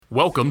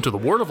Welcome to the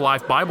Word of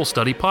Life Bible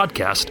Study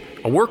Podcast,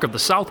 a work of the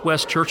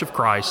Southwest Church of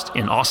Christ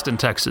in Austin,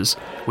 Texas.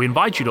 We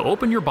invite you to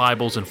open your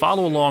Bibles and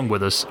follow along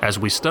with us as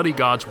we study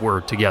God's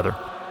Word together.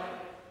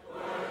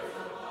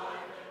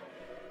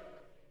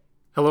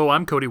 Hello,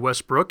 I'm Cody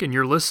Westbrook, and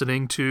you're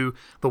listening to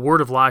the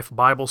Word of Life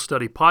Bible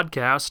Study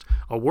Podcast,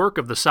 a work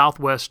of the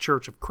Southwest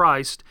Church of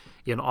Christ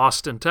in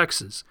Austin,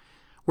 Texas.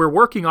 We're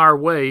working our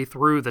way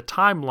through the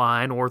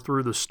timeline or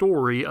through the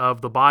story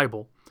of the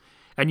Bible.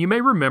 And you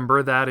may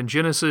remember that in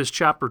Genesis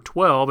chapter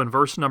 12 and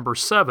verse number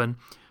 7,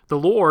 the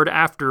Lord,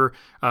 after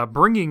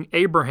bringing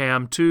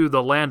Abraham to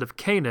the land of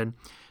Canaan,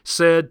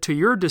 said, "To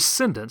your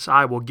descendants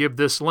I will give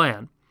this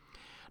land."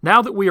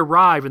 Now that we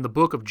arrive in the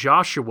book of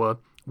Joshua,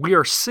 we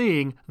are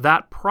seeing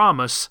that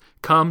promise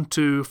come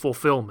to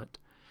fulfillment.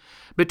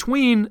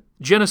 Between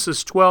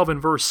Genesis 12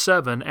 and verse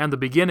 7 and the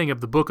beginning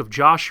of the book of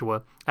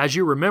Joshua, as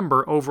you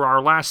remember over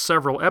our last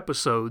several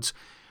episodes,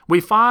 we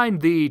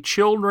find the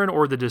children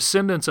or the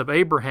descendants of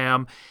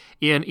Abraham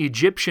in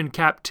Egyptian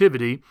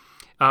captivity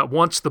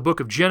once the book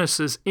of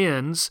Genesis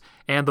ends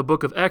and the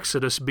book of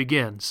Exodus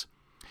begins.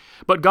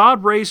 But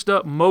God raised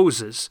up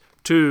Moses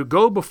to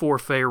go before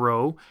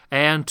Pharaoh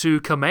and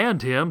to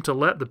command him to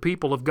let the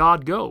people of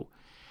God go.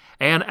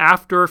 And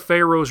after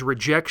Pharaoh's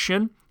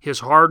rejection,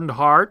 his hardened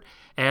heart,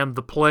 and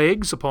the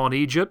plagues upon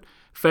Egypt,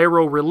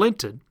 Pharaoh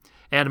relented.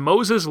 And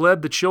Moses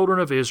led the children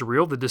of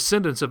Israel, the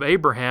descendants of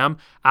Abraham,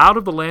 out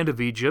of the land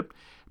of Egypt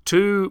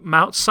to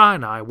Mount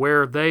Sinai,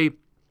 where they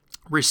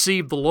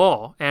received the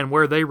law and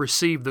where they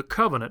received the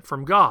covenant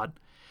from God.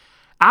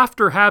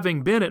 After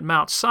having been at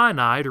Mount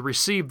Sinai to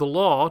receive the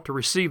law, to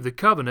receive the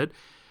covenant,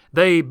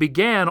 they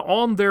began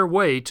on their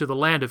way to the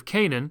land of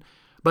Canaan.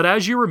 But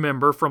as you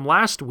remember from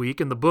last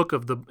week in the book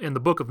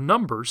of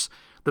Numbers,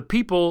 the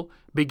people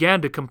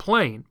began to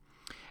complain.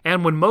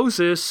 And when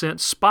Moses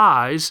sent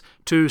spies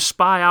to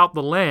spy out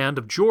the land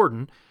of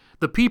Jordan,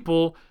 the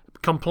people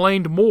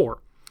complained more.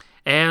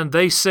 And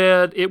they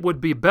said it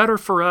would be better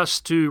for us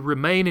to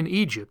remain in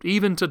Egypt,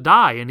 even to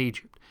die in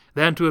Egypt,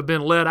 than to have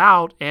been led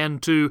out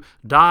and to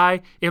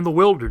die in the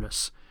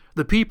wilderness.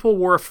 The people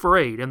were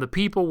afraid, and the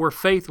people were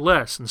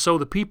faithless, and so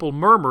the people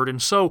murmured,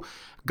 and so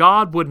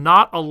God would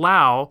not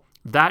allow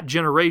that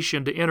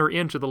generation to enter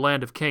into the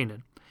land of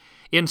Canaan.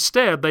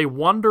 Instead, they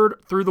wandered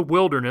through the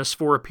wilderness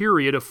for a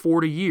period of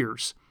 40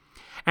 years.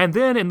 And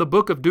then in the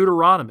book of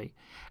Deuteronomy,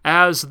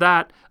 as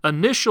that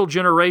initial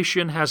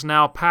generation has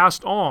now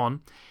passed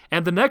on,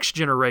 and the next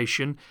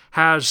generation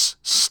has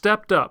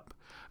stepped up,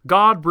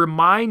 God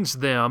reminds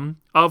them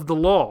of the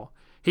law.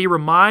 He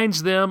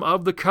reminds them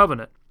of the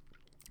covenant.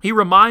 He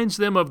reminds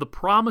them of the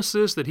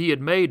promises that He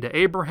had made to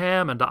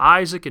Abraham and to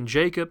Isaac and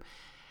Jacob.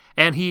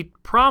 And He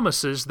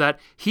promises that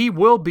He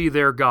will be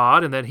their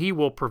God and that He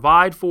will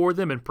provide for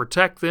them and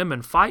protect them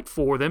and fight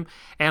for them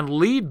and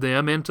lead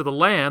them into the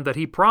land that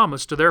He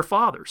promised to their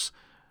fathers.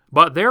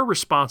 But their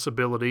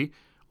responsibility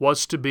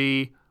was to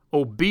be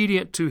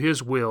obedient to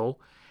His will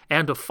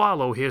and to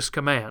follow His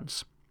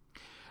commands.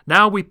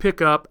 Now we pick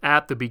up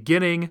at the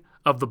beginning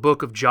of the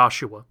book of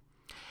Joshua.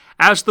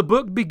 As the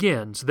book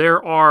begins,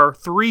 there are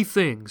three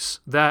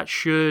things that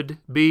should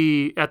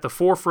be at the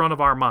forefront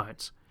of our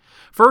minds.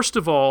 First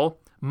of all,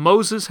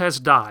 Moses has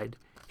died.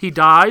 He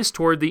dies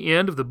toward the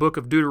end of the book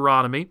of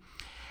Deuteronomy,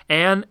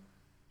 and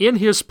in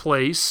his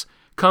place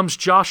comes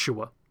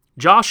Joshua.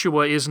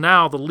 Joshua is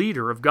now the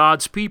leader of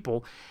God's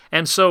people,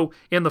 and so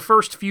in the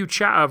first few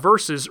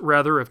verses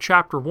of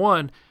chapter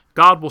 1,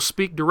 God will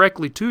speak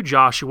directly to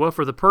Joshua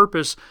for the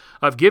purpose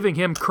of giving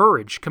him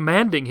courage,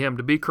 commanding him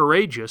to be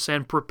courageous,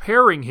 and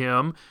preparing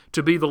him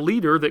to be the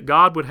leader that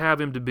God would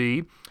have him to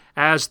be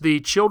as the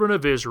children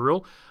of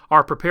Israel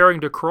are preparing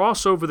to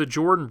cross over the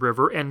Jordan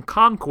River and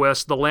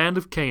conquest the land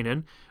of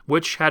Canaan,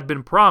 which had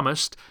been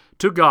promised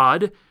to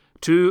God,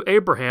 to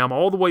Abraham,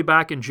 all the way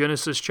back in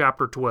Genesis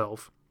chapter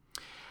 12.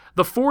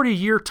 The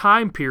 40-year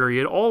time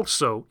period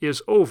also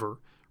is over.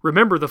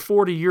 Remember the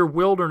 40-year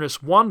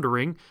wilderness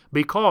wandering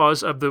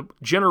because of the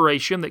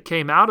generation that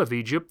came out of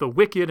Egypt, the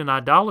wicked and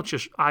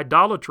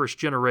idolatrous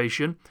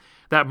generation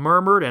that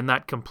murmured and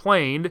that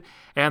complained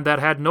and that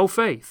had no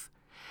faith.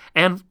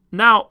 And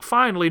now,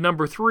 finally,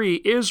 number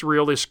 3,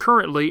 Israel is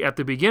currently, at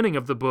the beginning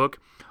of the book,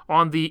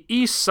 on the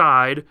east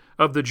side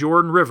of the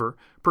Jordan River,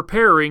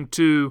 preparing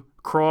to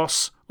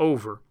cross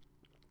over.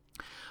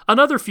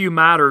 Another few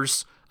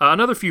points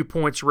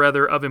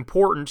of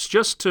importance,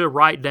 just to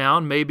write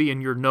down, maybe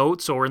in your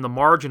notes or in the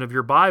margin of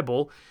your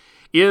Bible,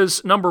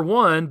 is, number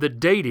 1, the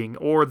dating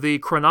or the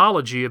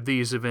chronology of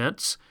these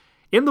events.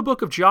 In the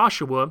book of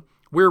Joshua,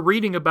 we're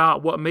reading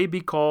about what may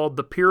be called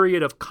the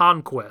period of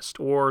conquest,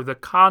 or the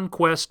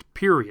conquest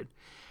period.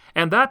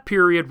 And that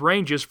period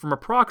ranges from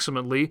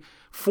approximately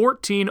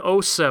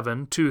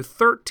 1407 to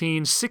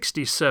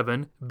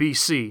 1367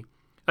 BC.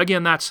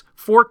 Again, that's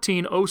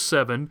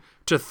 1407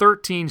 to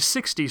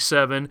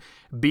 1367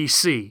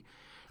 BC.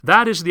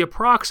 That is the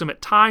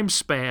approximate time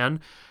span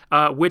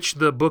which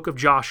the book of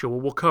Joshua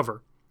will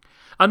cover.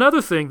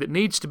 Another thing that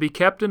needs to be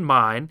kept in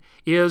mind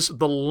is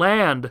the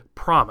land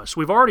promise.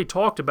 We've already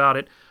talked about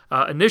it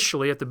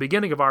initially at the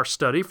beginning of our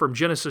study from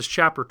Genesis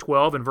chapter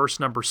 12 and verse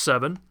number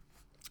 7,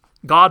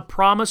 God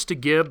promised to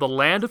give the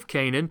land of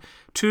Canaan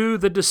to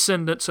the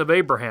descendants of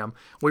Abraham.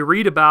 We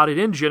read about it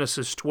in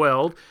Genesis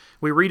 12.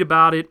 We read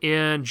about it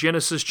in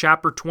Genesis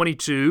chapter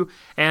 22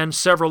 and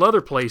several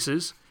other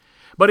places.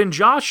 But in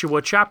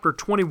Joshua chapter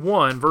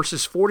 21,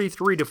 verses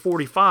 43 to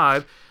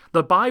 45,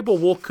 the Bible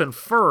will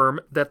confirm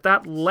that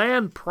that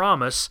land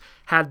promise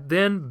had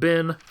then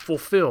been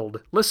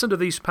fulfilled. Listen to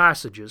these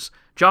passages.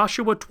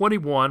 Joshua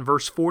 21,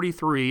 verse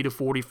 43 to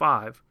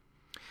 45.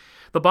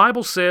 The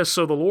Bible says,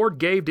 "So the Lord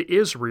gave to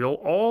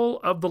Israel all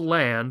of the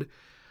land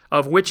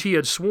of which he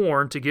had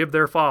sworn to give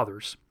their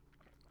fathers.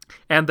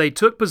 And they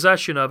took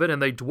possession of it,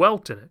 and they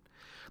dwelt in it.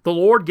 The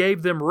Lord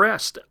gave them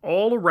rest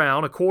all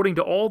around according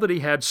to all that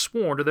he had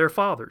sworn to their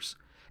fathers.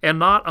 And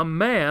not a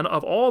man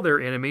of all their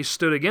enemies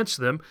stood against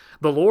them.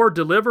 The Lord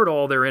delivered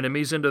all their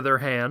enemies into their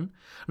hand.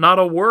 Not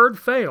a word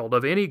failed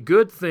of any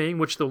good thing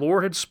which the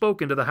Lord had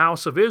spoken to the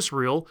house of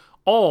Israel.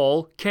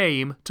 All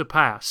came to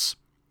pass."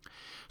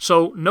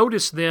 So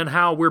notice then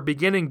how we're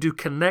beginning to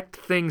connect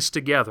things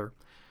together.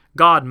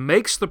 God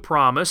makes the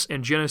promise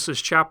in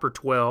Genesis chapter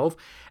 12,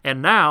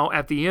 and now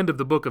at the end of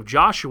the book of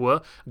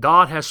Joshua,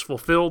 God has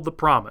fulfilled the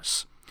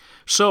promise.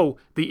 So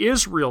the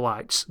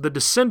Israelites, the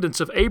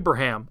descendants of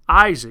Abraham,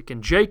 Isaac,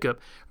 and Jacob,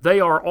 they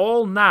are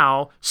all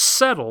now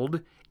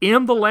settled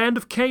in the land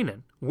of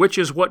Canaan, which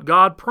is what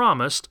God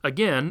promised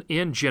again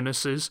in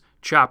Genesis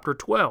chapter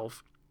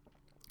 12.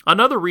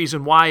 Another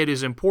reason why it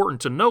is important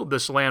to note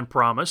this land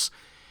promise,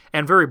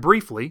 and very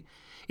briefly,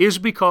 is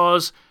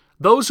because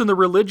those in the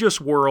religious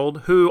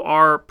world who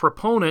are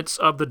proponents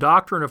of the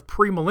doctrine of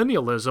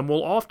premillennialism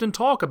will often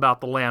talk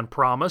about the land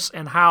promise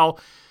and how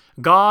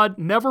God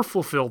never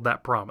fulfilled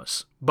that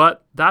promise.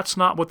 But that's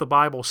not what the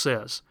Bible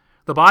says.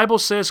 The Bible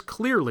says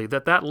clearly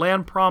that that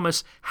land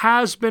promise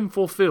has been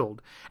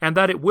fulfilled and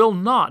that it will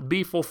not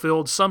be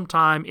fulfilled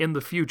sometime in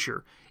the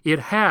future. It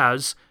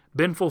has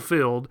been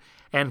fulfilled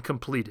and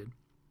completed.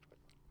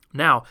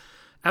 Now,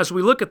 as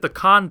we look at the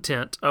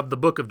content of the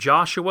book of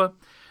Joshua,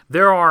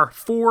 there are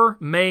 4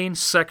 main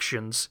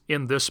sections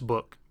in this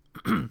book.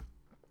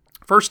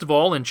 First of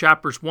all, in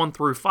chapters 1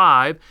 through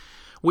 5,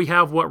 we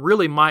have what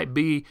really might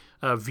be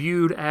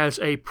viewed as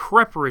a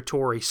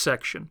preparatory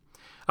section,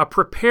 a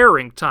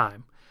preparing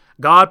time.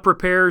 God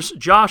prepares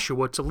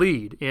Joshua to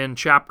lead in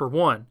chapter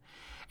 1,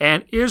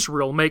 and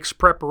Israel makes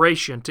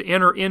preparation to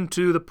enter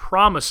into the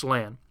promised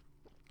land,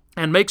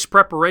 and makes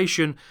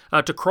preparation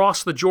to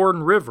cross the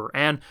Jordan River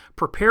and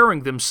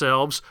preparing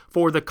themselves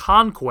for the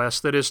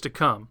conquest that is to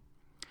come.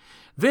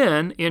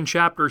 Then, in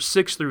chapters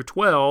 6 through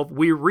 12,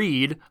 we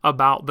read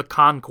about the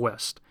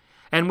conquest,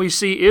 and we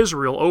see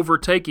Israel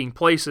overtaking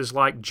places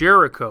like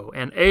Jericho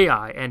and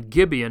Ai and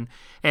Gibeon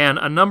and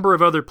a number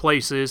of other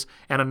places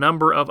and a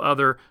number of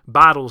other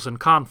battles and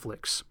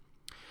conflicts.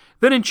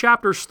 Then in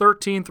chapters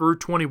 13 through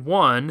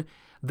 21,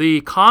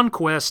 the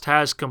conquest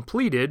has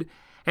completed,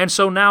 and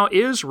so now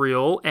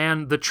Israel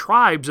and the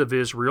tribes of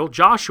Israel,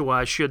 Joshua,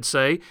 I should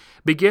say,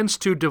 begins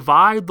to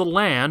divide the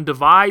land,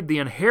 divide the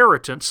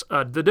inheritance,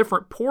 the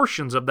different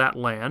portions of that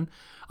land,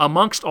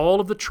 amongst all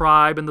of the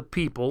tribe and the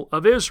people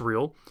of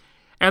Israel.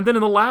 And then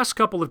in the last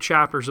couple of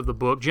chapters of the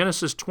book,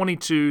 Genesis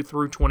 22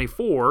 through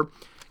 24,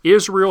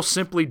 Israel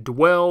simply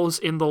dwells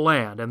in the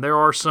land. And there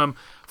are some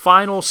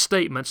final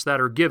statements that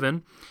are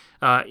given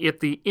at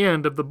the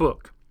end of the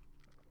book.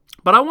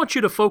 But I want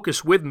you to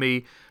focus with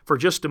me for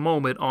just a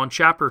moment on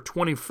chapter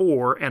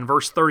 24 and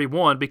verse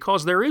 31,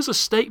 because there is a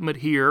statement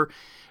here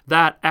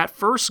that at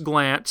first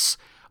glance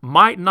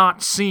might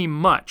not seem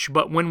much,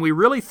 but when we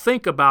really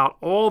think about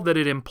all that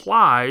it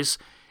implies,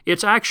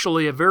 it's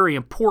actually a very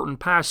important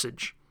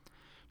passage.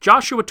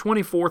 Joshua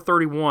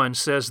 24:31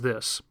 says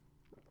this,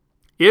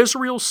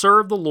 "Israel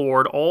served the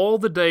Lord all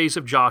the days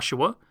of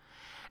Joshua,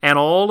 and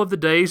all of the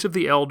days of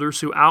the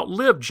elders who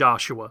outlived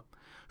Joshua,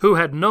 who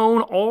had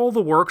known all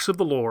the works of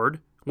the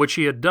Lord, which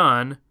he had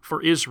done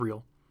for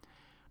Israel."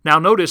 Now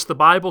notice the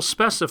Bible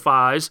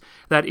specifies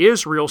that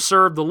Israel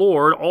served the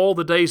Lord all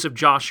the days of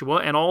Joshua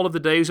and all of the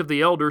days of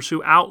the elders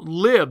who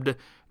outlived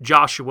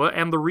Joshua,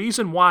 and the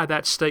reason why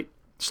that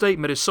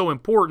statement is so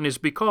important is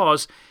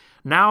because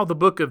now the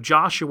book of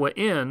Joshua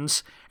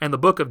ends and the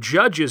book of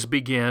Judges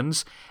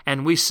begins,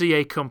 and we see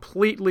a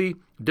completely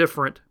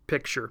different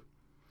picture.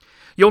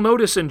 You'll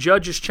notice in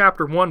Judges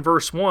chapter 1,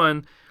 verse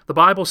 1, the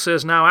Bible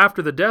says, "Now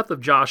after the death of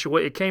Joshua,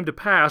 it came to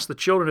pass, the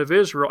children of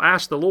Israel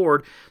asked the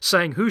Lord,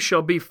 saying, Who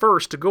shall be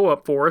first to go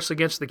up for us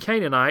against the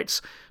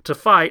Canaanites to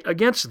fight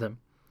against them?"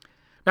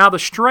 Now the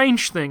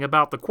strange thing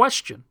about the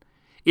question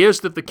is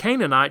that the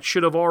Canaanites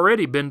should have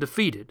already been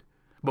defeated,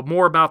 but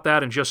more about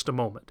that in just a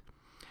moment.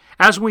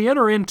 As we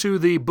enter into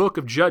the book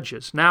of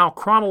Judges, now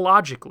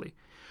chronologically,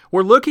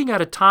 we're looking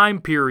at a time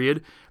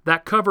period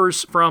that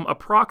covers from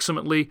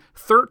approximately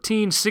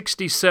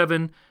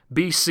 1367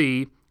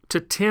 BC to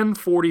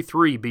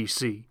 1043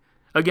 BC.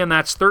 Again,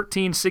 that's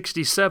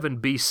 1367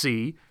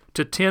 BC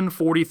to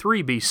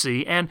 1043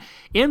 BC. And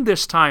in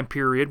this time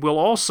period, we'll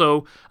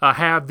also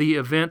have the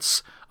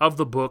events of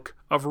the book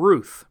of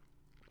Ruth.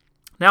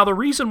 Now, the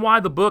reason why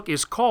the book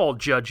is called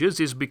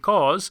Judges is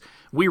because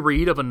we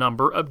read of a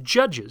number of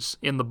judges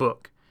in the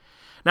book.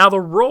 Now,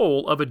 the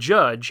role of a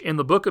judge in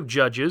the book of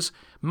Judges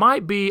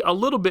might be a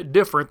little bit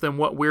different than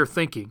what we're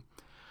thinking.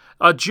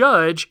 A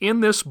judge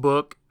in this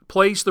book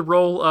plays the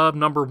role of,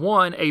 number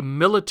one, a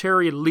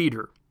military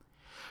leader.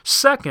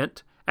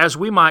 Second, as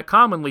we might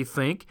commonly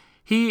think,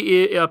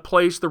 he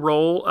plays the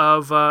role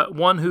of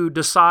one who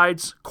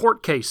decides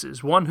court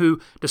cases, one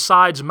who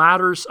decides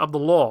matters of the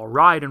law,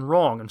 right and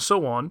wrong, and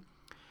so on.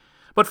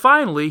 But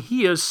finally,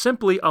 he is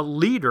simply a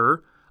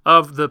leader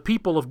of the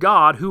people of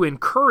God who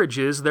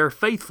encourages their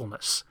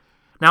faithfulness.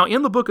 Now,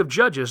 in the book of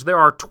Judges, there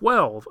are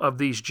 12 of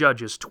these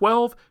judges,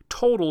 12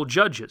 total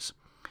judges.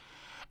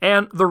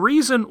 And the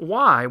reason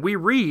why we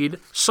read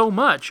so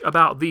much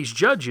about these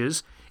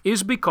judges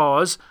is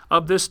because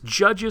of this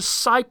judges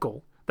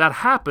cycle that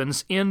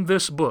happens in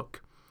this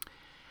book.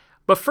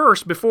 But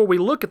first, before we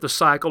look at the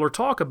cycle or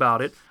talk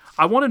about it,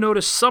 I want to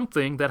notice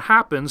something that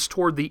happens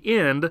toward the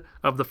end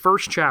of the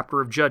first chapter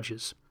of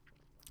Judges.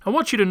 I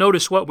want you to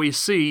notice what we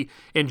see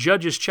in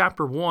Judges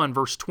chapter 1,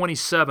 verse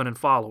 27 and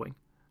following.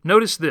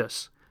 Notice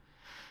this.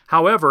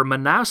 However,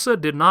 Manasseh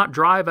did not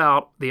drive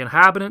out the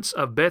inhabitants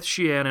of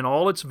Beth-shean and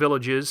all its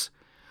villages,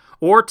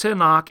 or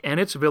Tanakh and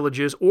its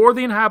villages, or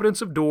the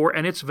inhabitants of Dor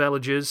and its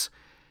villages.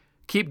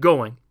 Keep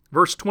going.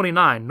 Verse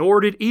 29, nor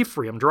did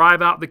Ephraim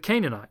drive out the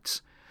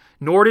Canaanites,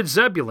 nor did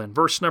Zebulun,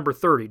 verse number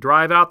 30,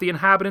 drive out the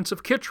inhabitants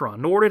of Kitron,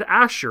 nor did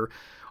Asher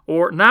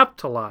or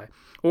Naphtali,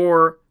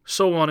 or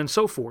so on and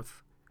so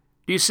forth.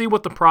 Do you see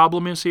what the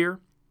problem is here?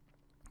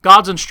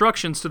 God's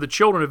instructions to the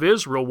children of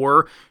Israel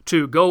were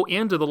to go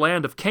into the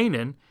land of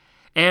Canaan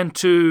and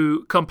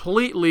to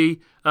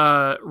completely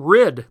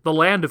rid the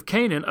land of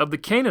Canaan of the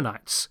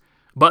Canaanites.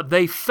 But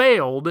they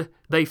failed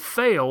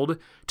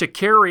to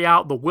carry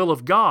out the will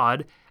of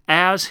God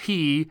as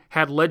He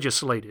had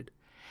legislated.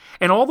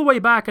 And all the way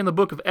back in the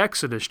book of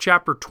Exodus,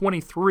 chapter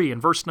 23 and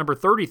verse number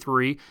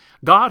 33,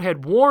 God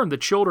had warned the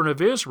children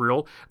of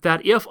Israel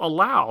that if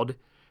allowed,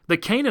 the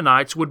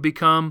Canaanites would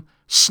become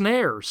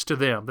snares to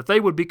them, that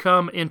they would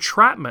become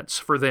entrapments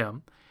for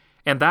them.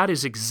 And that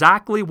is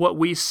exactly what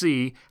we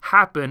see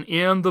happen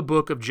in the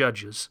book of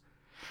Judges.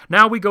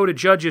 Now we go to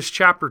Judges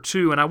chapter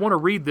 2, and I want to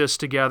read this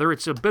together.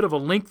 It's a bit of a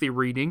lengthy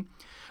reading,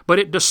 but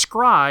it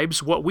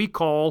describes what we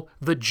call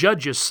the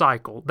Judges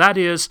cycle. That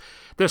is,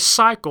 this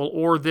cycle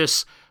or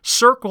this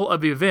circle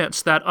of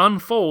events that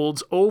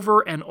unfolds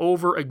over and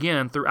over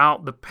again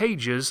throughout the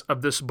pages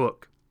of this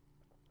book.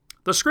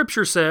 The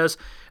Scripture says,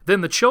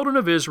 Then the children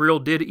of Israel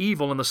did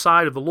evil in the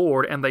sight of the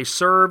Lord, and they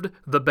served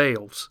the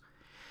Baals.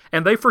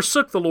 And they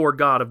forsook the Lord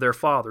God of their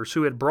fathers,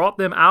 who had brought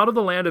them out of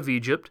the land of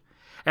Egypt,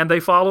 and they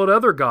followed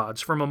other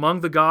gods from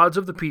among the gods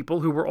of the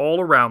people who were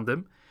all around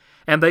them,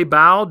 and they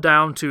bowed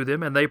down to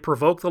them, and they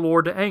provoked the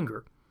Lord to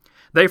anger.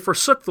 They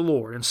forsook the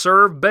Lord, and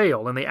served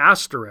Baal and the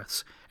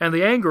Ashtoreths, and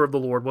the anger of the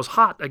Lord was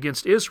hot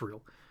against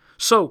Israel.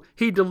 So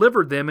He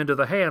delivered them into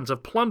the hands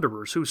of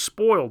plunderers, who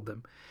spoiled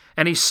them,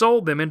 and He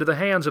sold them into the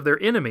hands of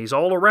their enemies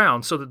all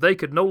around, so that they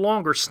could no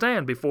longer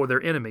stand before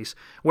their enemies.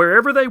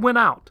 Wherever they went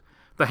out,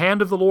 the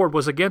hand of the Lord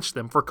was against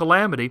them for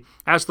calamity,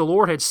 as the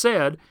Lord had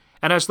said,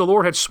 and as the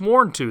Lord had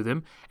sworn to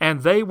them,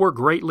 and they were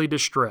greatly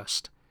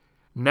distressed.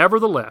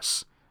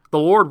 Nevertheless, the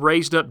Lord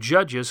raised up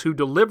judges who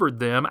delivered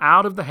them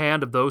out of the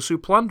hand of those who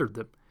plundered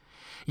them.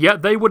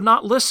 Yet they would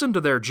not listen to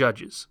their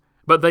judges,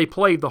 but they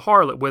played the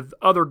harlot with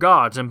other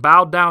gods and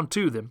bowed down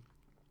to them.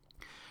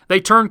 They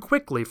turned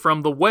quickly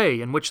from the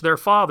way in which their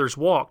fathers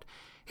walked.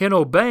 In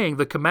obeying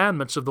the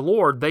commandments of the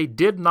Lord, they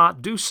did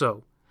not do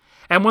so.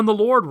 And when the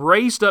Lord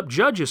raised up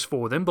judges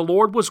for them, the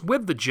Lord was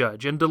with the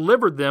judge and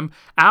delivered them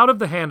out of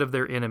the hand of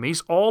their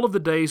enemies all of the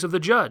days of the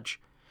judge.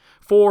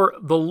 For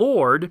the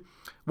Lord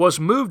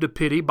was moved to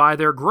pity by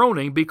their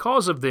groaning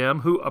because of them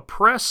who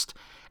oppressed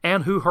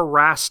and who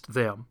harassed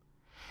them.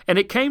 And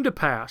it came to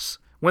pass,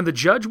 when the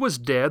judge was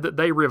dead, that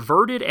they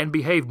reverted and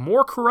behaved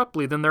more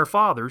corruptly than their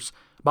fathers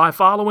by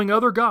following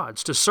other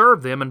gods to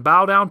serve them and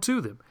bow down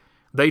to them.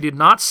 They did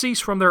not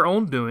cease from their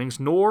own doings,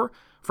 nor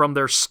from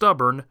their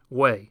stubborn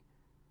way.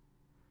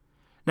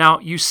 Now,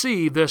 you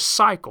see this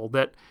cycle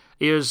that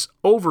is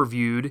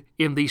overviewed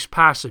in these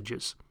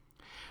passages.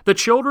 The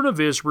children of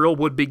Israel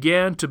would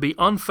begin to be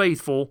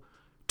unfaithful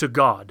to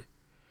God.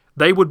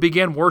 They would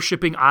begin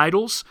worshiping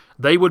idols.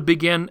 They would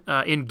begin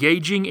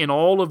engaging in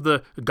all of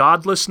the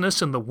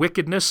godlessness and the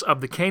wickedness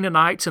of the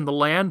Canaanites in the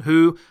land,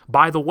 who,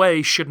 by the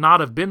way, should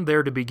not have been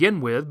there to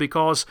begin with,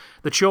 because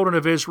the children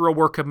of Israel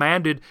were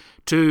commanded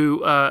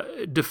to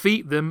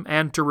defeat them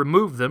and to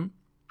remove them,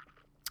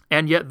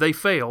 and yet they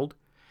failed.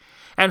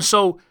 And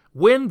so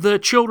when the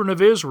children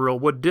of Israel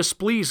would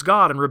displease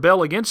God and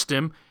rebel against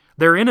Him,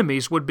 their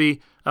enemies would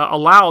be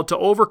allowed to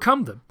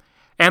overcome them.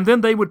 And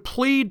then they would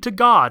plead to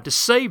God to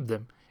save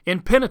them in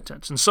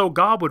penitence. And so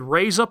God would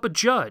raise up a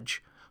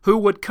judge who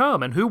would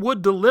come and who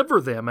would deliver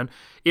them and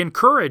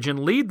encourage and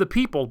lead the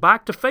people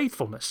back to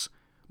faithfulness.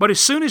 But as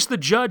soon as the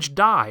judge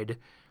died,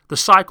 the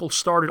cycle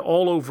started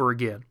all over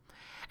again.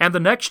 And the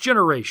next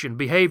generation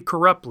behaved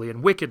corruptly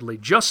and wickedly,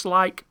 just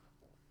like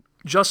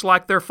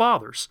their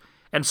fathers.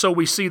 And so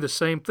we see the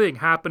same thing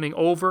happening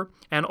over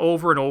and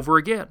over and over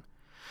again.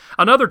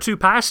 Another two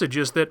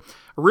passages that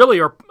really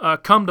are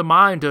come to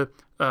mind to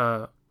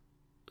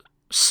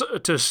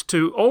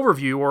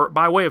overview or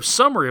by way of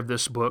summary of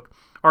this book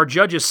are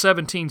Judges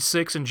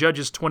 17:6 and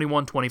Judges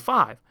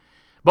 21:25.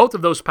 Both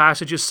of those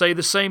passages say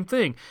the same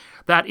thing,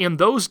 that in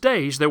those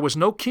days there was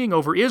no king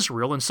over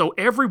Israel, and so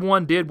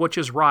everyone did what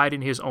is right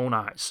in his own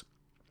eyes.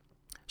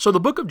 So the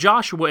book of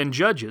Joshua and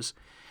Judges,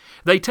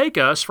 they take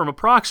us from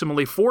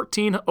approximately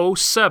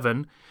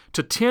 1407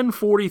 to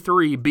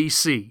 1043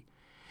 BC.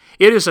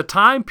 It is a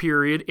time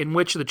period in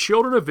which the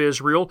children of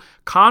Israel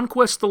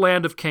conquest the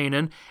land of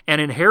Canaan and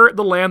inherit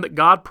the land that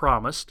God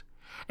promised.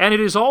 And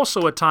it is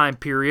also a time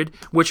period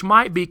which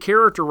might be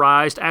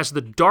characterized as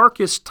the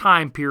darkest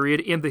time period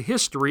in the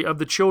history of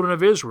the children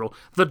of Israel,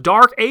 the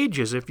Dark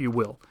Ages, if you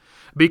will.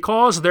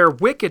 Because their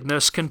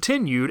wickedness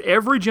continued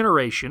every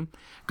generation,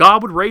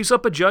 God would raise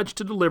up a judge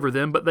to deliver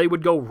them, but they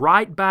would go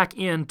right back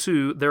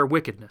into their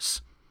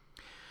wickedness.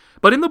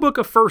 But in the book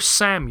of 1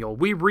 Samuel,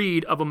 we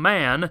read of a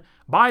man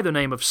by the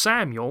name of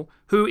Samuel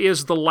who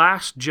is the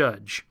last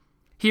judge.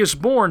 He is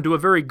born to a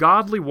very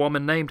godly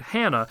woman named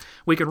Hannah.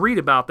 We can read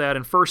about that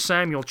in 1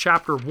 Samuel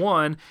chapter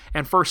 1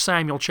 and 1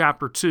 Samuel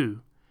chapter 2.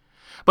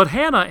 But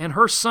Hannah and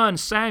her son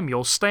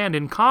Samuel stand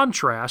in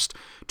contrast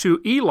to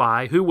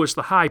Eli, who was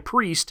the high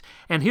priest,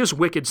 and his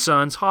wicked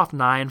sons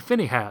Hophni and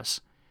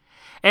Phinehas.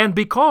 And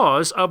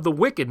because of the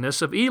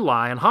wickedness of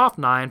Eli and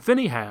Hophni and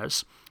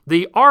Phinehas,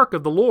 the ark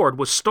of the Lord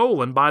was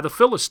stolen by the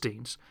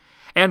Philistines.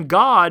 And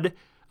God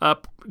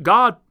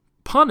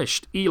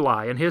punished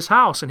Eli and his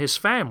house and his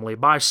family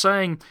by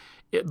saying,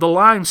 "The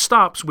line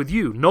stops with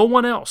you. No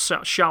one else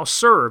shall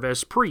serve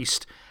as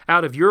priest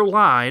out of your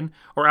line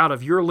or out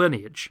of your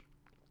lineage."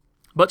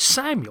 But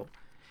Samuel,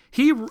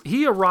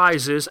 he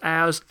arises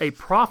as a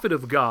prophet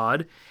of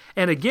God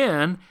and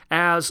again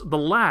as the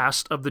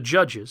last of the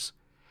judges.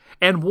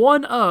 And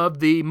one of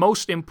the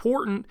most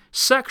important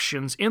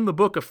sections in the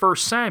book of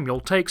 1 Samuel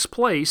takes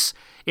place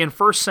in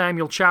 1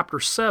 Samuel chapter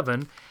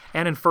 7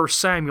 and in 1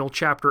 Samuel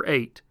chapter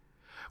 8,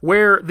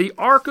 where the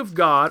ark of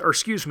God,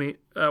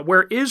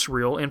 where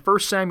Israel in 1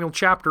 Samuel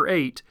chapter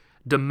 8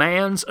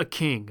 demands a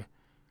king.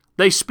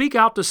 They speak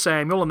out to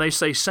Samuel and they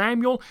say,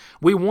 "Samuel,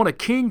 we want a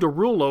king to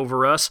rule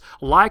over us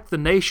like the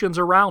nations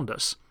around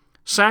us."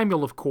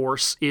 Samuel, of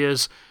course,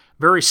 is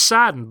very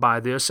saddened by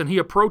this, and he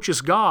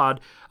approaches God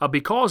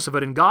because of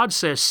it. And God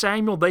says,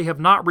 "Samuel, they have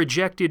not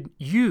rejected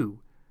you.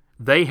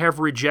 They have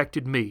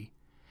rejected me."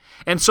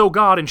 And so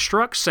God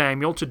instructs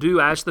Samuel to do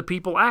as the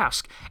people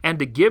ask, and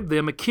to give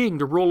them a king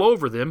to rule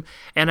over them.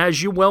 And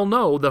as you well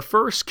know, the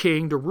first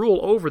king to rule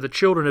over the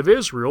children of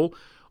Israel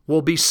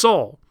will be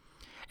Saul.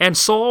 And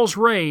Saul's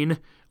reign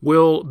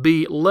will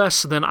be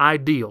less than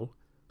ideal.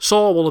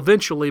 Saul will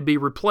eventually be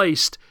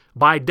replaced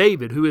by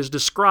David, who is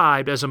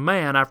described as a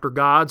man after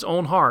God's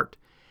own heart.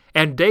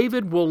 And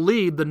David will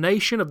lead the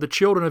nation of the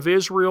children of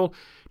Israel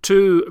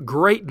to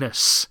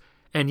greatness.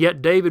 And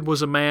yet David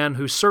was a man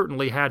who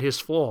certainly had his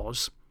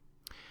flaws.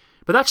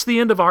 But that's the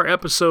end of our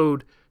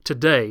episode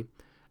today.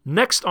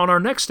 On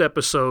our next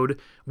episode,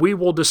 we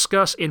will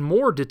discuss in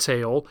more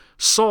detail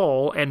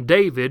Saul and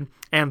David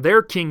and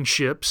their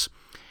kingships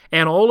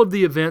and all of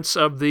the events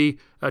of the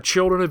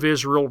children of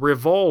Israel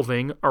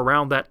revolving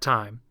around that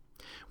time.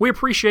 We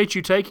appreciate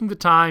you taking the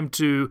time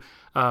to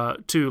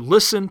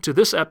listen to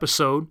this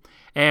episode,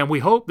 and we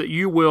hope that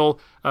you will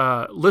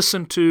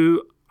listen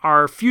to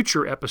our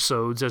future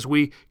episodes as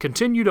we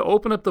continue to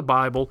open up the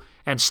Bible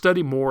and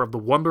study more of the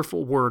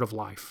wonderful Word of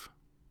Life.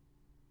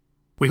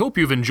 We hope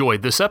you've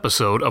enjoyed this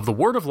episode of the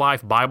Word of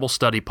Life Bible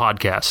Study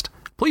Podcast.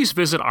 Please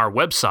visit our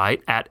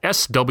website at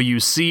swcofc.org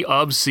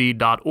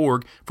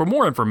for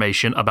more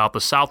information about the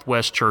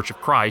Southwest Church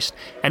of Christ,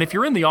 and if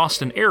you're in the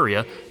Austin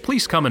area,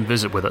 please come and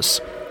visit with us.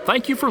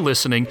 Thank you for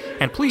listening,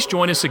 and please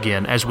join us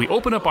again as we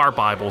open up our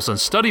Bibles and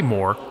study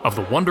more of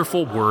the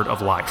wonderful Word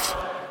of Life.